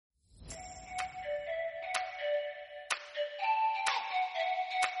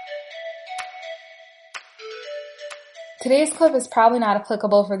Today's clip is probably not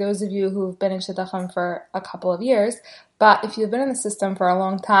applicable for those of you who've been in Shidduchim for a couple of years, but if you've been in the system for a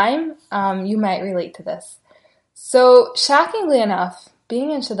long time, you might relate to this. So, shockingly enough,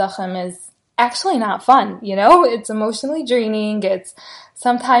 being in Shidduchim is actually not fun, It's emotionally draining, it's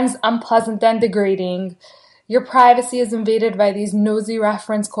sometimes unpleasant and degrading. Your privacy is invaded by these nosy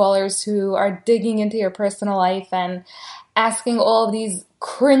reference callers who are digging into your personal life and asking all of these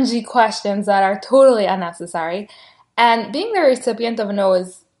cringy questions that are totally unnecessary. And being the recipient of a no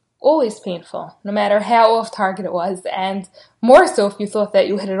is always painful, no matter how off target it was, and more so if you thought that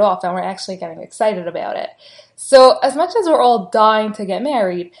you hit it off and were actually getting excited about it. So as much as we're all dying to get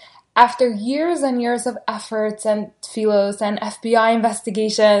married, after years and years of efforts and tefillos and FBI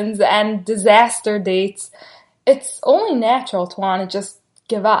investigations and disaster dates, it's only natural to want to just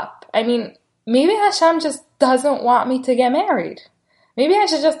give up. I mean, maybe Hashem just doesn't want me to get married. Maybe I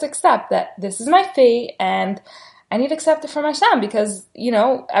should just accept that this is my fate and I need to accept it from Hashem because,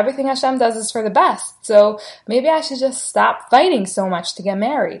 everything Hashem does is for the best. So maybe I should just stop fighting so much to get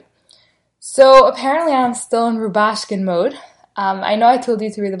married. So apparently I'm still in Rubashkin mode. I know I told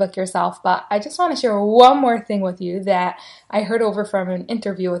you to read the book yourself, but I just want to share one more thing with you that I heard over from an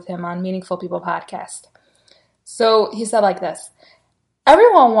interview with him on Meaningful People podcast. So he said like this: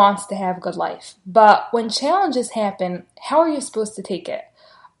 everyone wants to have a good life, but when challenges happen, how are you supposed to take it?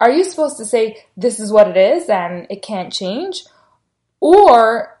 Are you supposed to say, this is what it is and it can't change?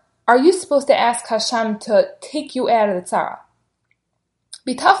 Or are you supposed to ask Hashem to take you out of the tzara?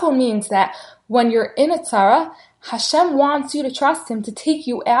 Bitachon means that when you're in a tzara, Hashem wants you to trust Him to take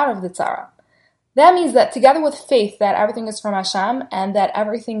you out of the tzara. That means that together with faith that everything is from Hashem and that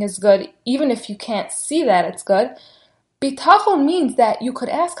everything is good, even if you can't see that it's good, Bitachon means that you could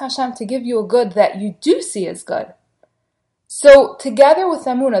ask Hashem to give you a good that you do see as good. So together with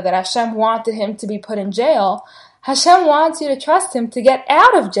Emunah that Hashem wanted him to be put in jail, Hashem wants you to trust Him to get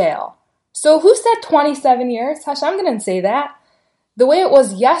out of jail. So who said 27 years? Hashem didn't say that. The way it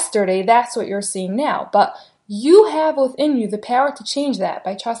was yesterday, that's what you're seeing now. But you have within you the power to change that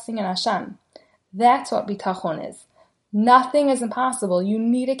by trusting in Hashem. That's what bitachon is. Nothing is impossible. You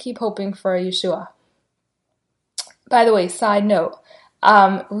need to keep hoping for a Yeshua. By the way, side note,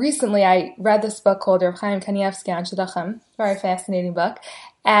 recently I read this book called Rav Chaim Kanievsky on Shidduchim, very fascinating book,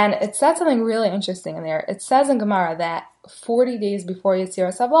 and it said something really interesting in there. It says in Gemara that 40 days before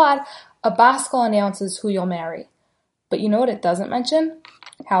Yetziras Havlad, a bas kol announces who you'll marry. But you know what it doesn't mention?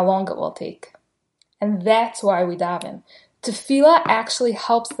 How long it will take. And that's why we daven. Tefillah actually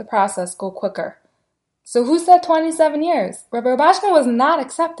helps the process go quicker. So who said 27 years? Rabbi Rubashkin was not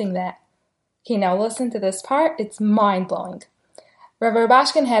accepting that. Okay, now listen to this part. It's mind-blowing. Rabbi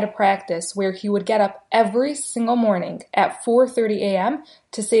Rubashkin had a practice where he would get up every single morning at 4:30 a.m.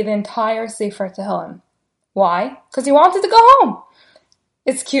 to say the entire Sefer Tehillim. Why? Because he wanted to go home.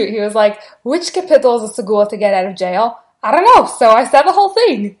 It's cute. He was like, which kapitel is a segula to get out of jail? I don't know. So I said the whole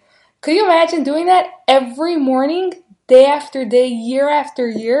thing. Could you imagine doing that every morning, day after day, year after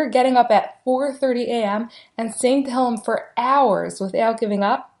year, getting up at 4:30 a.m. and saying Tehillim for hours without giving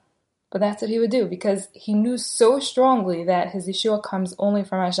up? But that's what he would do because he knew so strongly that his Yeshua comes only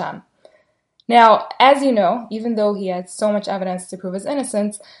from Hashem. Now, as you know, even though he had so much evidence to prove his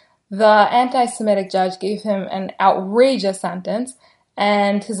innocence, the anti-Semitic judge gave him an outrageous sentence,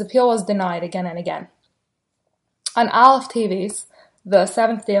 and his appeal was denied again and again. On Aleph Teves, the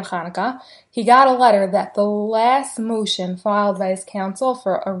 7th day of Hanukkah, he got a letter that the last motion filed by his counsel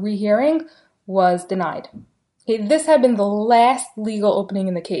for a rehearing was denied. This had been the last legal opening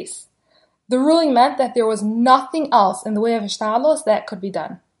in the case. The ruling meant that there was nothing else in the way of hishtadlus that could be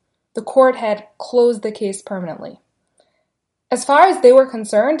done. The court had closed the case permanently. As far as they were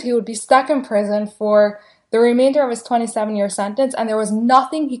concerned, he would be stuck in prison for the remainder of his 27-year sentence, and there was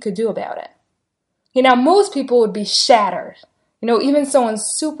nothing he could do about it. Now, most people would be shattered. Even someone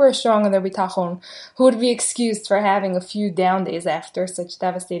super strong in their bitachon who would be excused for having a few down days after such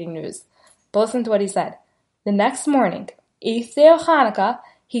devastating news. But listen to what he said. The next morning, 8th day of Hanukkah,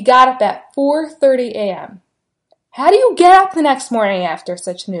 he got up at 4:30 a.m. How do you get up the next morning after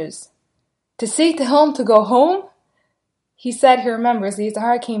such news? To say to him to go home? He said he remembers the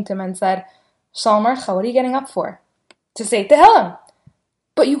Yizahar came to him and said, Shalom Archa, what are you getting up for? To say to him.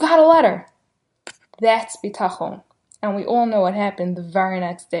 But you got a letter. That's bitachon. And we all know what happened the very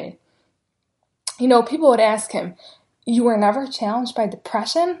next day. People would ask him, you were never challenged by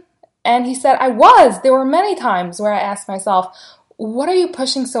depression? And he said, I was. There were many times where I asked myself, what are you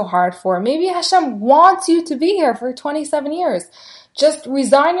pushing so hard for? Maybe Hashem wants you to be here for 27 years. Just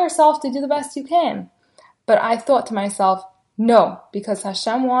resign yourself to do the best you can. But I thought to myself, no, because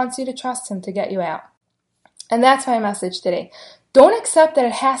Hashem wants you to trust Him to get you out. And that's my message today. Don't accept that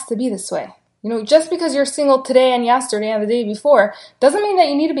it has to be this way. Just because you're single today and yesterday and the day before doesn't mean that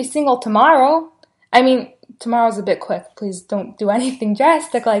you need to be single tomorrow. I mean, tomorrow's a bit quick. Please don't do anything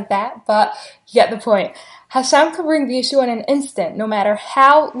drastic like that, but you get the point. Hashem can bring the issue in an instant, no matter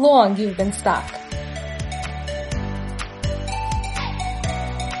how long you've been stuck.